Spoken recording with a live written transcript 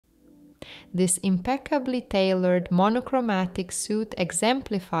This impeccably tailored monochromatic suit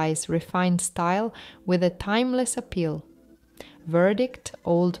exemplifies refined style with a timeless appeal. Verdict: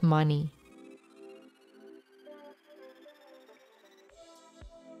 old money.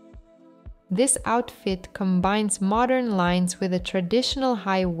 This outfit combines modern lines with a traditional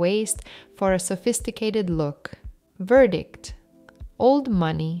high waist for a sophisticated look. Verdict: old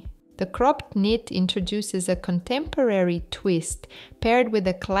money. The cropped knit introduces a contemporary twist paired with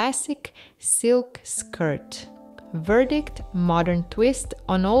a classic silk skirt. Verdict: modern twist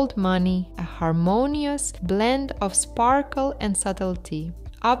on old money, a harmonious blend of sparkle and subtlety.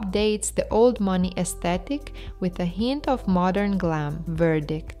 Updates the old money aesthetic with a hint of modern glam.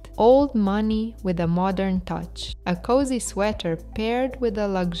 Verdict: old money with a modern touch. A cozy sweater paired with a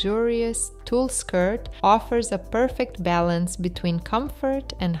luxurious tulle skirt offers a perfect balance between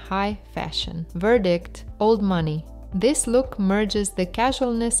comfort and high fashion. Verdict: old money. This look merges the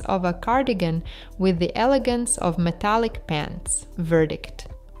casualness of a cardigan with the elegance of metallic pants. Verdict: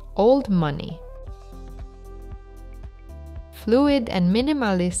 old money. Fluid and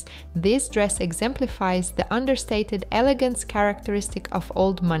minimalist, this dress exemplifies the understated elegance characteristic of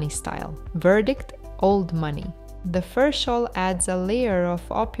old money style. Verdict: old money. The fur shawl adds a layer of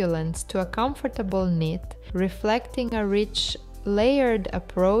opulence to a comfortable knit, reflecting a rich, layered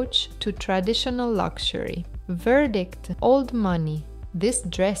approach to traditional luxury. Verdict: old money. This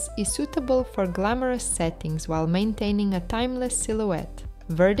dress is suitable for glamorous settings while maintaining a timeless silhouette.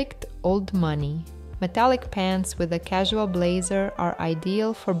 Verdict: old money. Metallic pants with a casual blazer are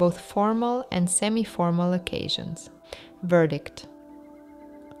ideal for both formal and semi-formal occasions. Verdict: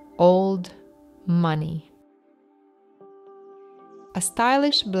 old money. A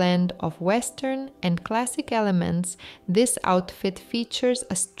stylish blend of Western and classic elements, this outfit features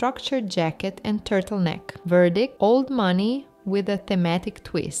a structured jacket and turtleneck. Verdict: old money with a thematic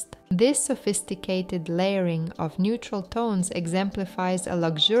twist. This sophisticated layering of neutral tones exemplifies a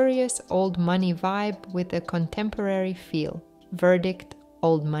luxurious old money vibe with a contemporary feel. Verdict: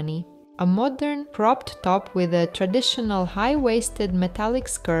 old money. A modern cropped top with a traditional high-waisted metallic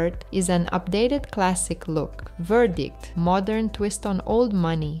skirt is an updated classic look. Verdict: modern twist on old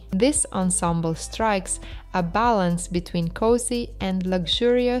money. This ensemble strikes a balance between cozy and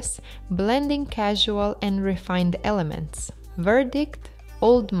luxurious, blending casual and refined elements. Verdict: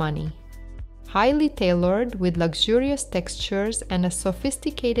 old money. Highly tailored with luxurious textures and a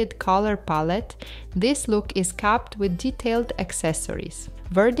sophisticated color palette, this look is capped with detailed accessories.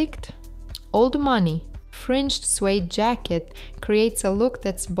 Verdict: old money. Fringed suede jacket creates a look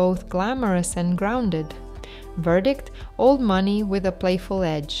that's both glamorous and grounded. Verdict: old money with a playful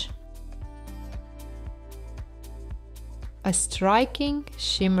edge. A striking,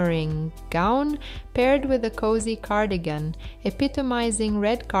 shimmering gown paired with a cozy cardigan, epitomizing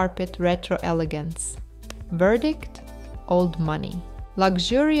red carpet retro elegance. Verdict: old money.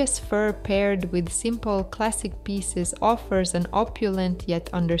 Luxurious fur paired with simple classic pieces offers an opulent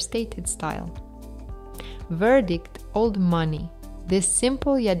yet understated style. Verdict: old money. This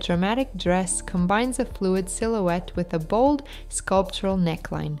simple yet dramatic dress combines a fluid silhouette with a bold sculptural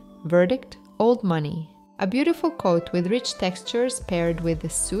neckline. Verdict: old money. A beautiful coat with rich textures paired with a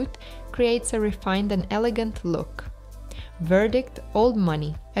suit creates a refined and elegant look. Verdict: old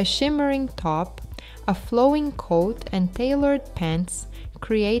money. A shimmering top, a flowing coat, and tailored pants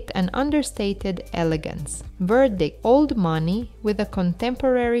create an understated elegance. Verdict: old money with a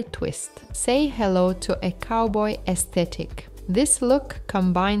contemporary twist. Say hello to a cowboy aesthetic. This look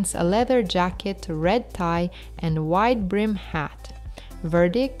combines a leather jacket, red tie, and wide brim hat.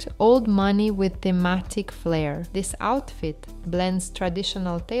 Verdict: old money with thematic flair. This outfit blends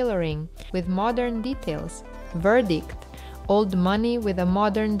traditional tailoring with modern details. Verdict: old money with a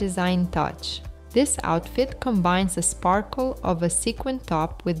modern design touch. This outfit combines the sparkle of a sequin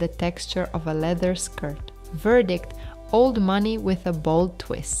top with the texture of a leather skirt. Verdict: old money with a bold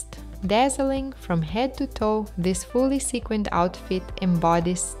twist. Dazzling from head to toe, this fully sequined outfit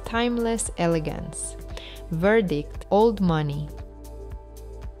embodies timeless elegance. Verdict: old money.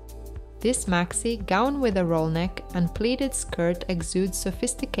 This maxi gown with a roll neck and pleated skirt exudes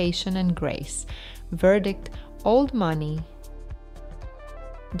sophistication and grace. Verdict: old money.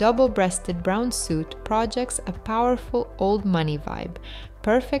 Double-breasted brown suit projects a powerful old money vibe,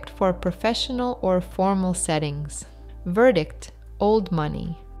 perfect for professional or formal settings. Verdict: old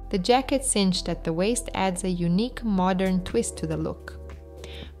money. The jacket cinched at the waist adds a unique modern twist to the look.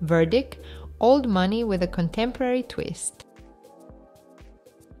 Verdict: old money with a contemporary twist.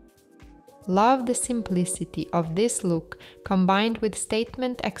 Love the simplicity of this look combined with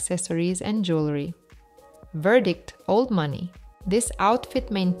statement accessories and jewelry. Verdict: old money. This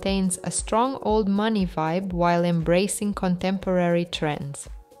outfit maintains a strong old money vibe while embracing contemporary trends.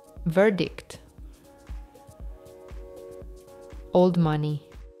 Verdict: old money.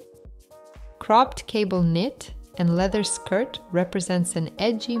 Cropped cable knit and leather skirt represents an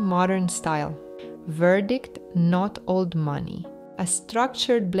edgy modern style. Verdict: not old money. A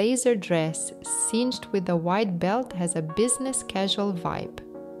structured blazer dress cinched with a white belt has a business casual vibe.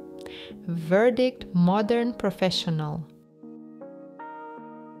 Verdict: modern professional.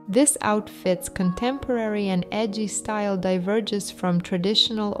 This outfit's contemporary and edgy style diverges from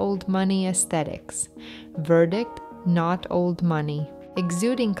traditional old money aesthetics. Verdict: not old money.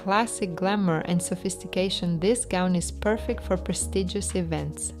 Exuding classic glamour and sophistication, this gown is perfect for prestigious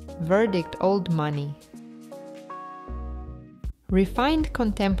events. Verdict: old money. Refined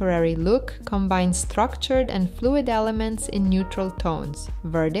contemporary look combines structured and fluid elements in neutral tones.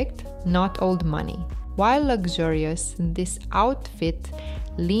 Verdict: not old money. While luxurious, this outfit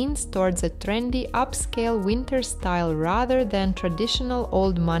leans towards a trendy upscale winter style rather than traditional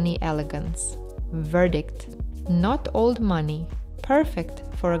old money elegance. Verdict: not old money. Perfect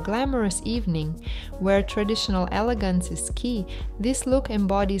for a glamorous evening where traditional elegance is key, this look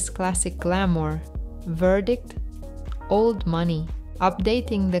embodies classic glamour. Verdict: old money.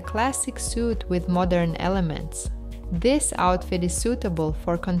 Updating the classic suit with modern elements. This outfit is suitable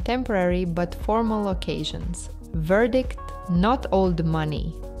for contemporary but formal occasions. Verdict: not old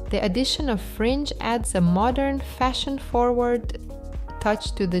money. The addition of fringe adds a modern, fashion-forward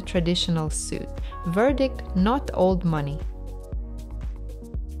touch to the traditional suit. Verdict: not old money.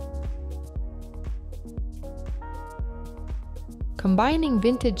 Combining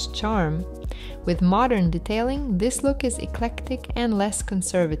vintage charm with modern detailing, this look is eclectic and less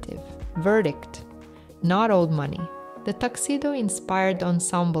conservative. Verdict: not old money. The tuxedo-inspired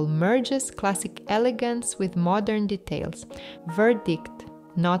ensemble merges classic elegance with modern details. Verdict: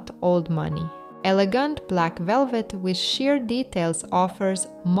 not old money. Elegant black velvet with sheer details offers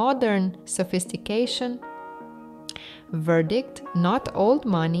modern sophistication. Verdict: not old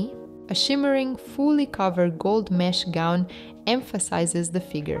money. A shimmering, fully covered gold mesh gown emphasizes the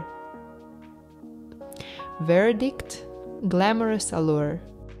figure. Verdict: glamorous allure.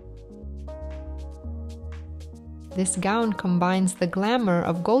 This gown combines the glamour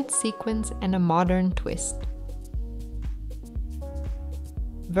of gold sequins and a modern twist.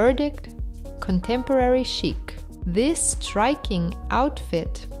 Verdict: contemporary chic. This striking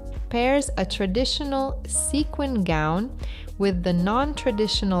outfit pairs a traditional sequin gown with the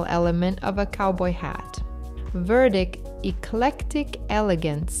non-traditional element of a cowboy hat. Verdict: eclectic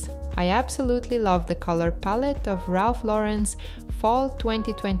elegance. I absolutely love the color palette of Ralph Lauren's Fall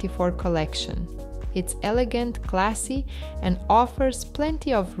 2024 collection. It's elegant, classy, and offers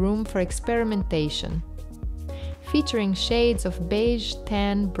plenty of room for experimentation. Featuring shades of beige,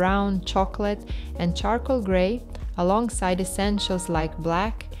 tan, brown, chocolate, and charcoal gray, alongside essentials like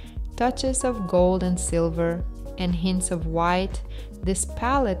black, touches of gold and silver, and hints of white, this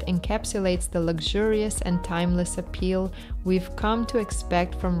palette encapsulates the luxurious and timeless appeal we've come to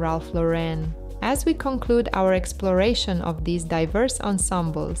expect from Ralph Lauren. As we conclude our exploration of these diverse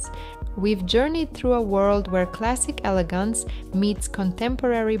ensembles, we've journeyed through a world where classic elegance meets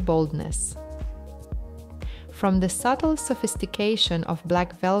contemporary boldness. From the subtle sophistication of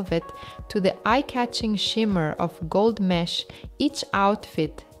black velvet to the eye-catching shimmer of gold mesh, each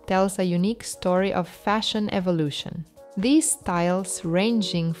outfit tells a unique story of fashion evolution. These styles,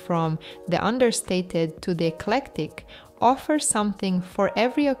 ranging from the understated to the eclectic, offer something for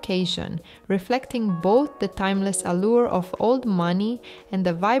every occasion, reflecting both the timeless allure of old money and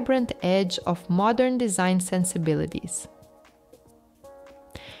the vibrant edge of modern design sensibilities.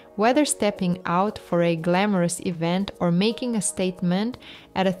 Whether stepping out for a glamorous event or making a statement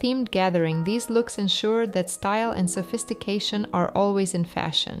at a themed gathering, these looks ensure that style and sophistication are always in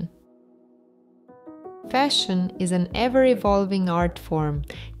fashion. Fashion is an ever-evolving art form,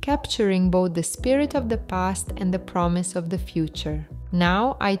 capturing both the spirit of the past and the promise of the future.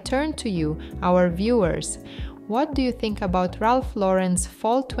 Now I turn to you, our viewers. What do you think about Ralph Lauren's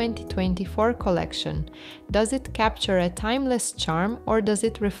Fall 2024 collection? Does it capture a timeless charm, or does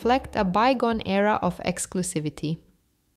it reflect a bygone era of exclusivity?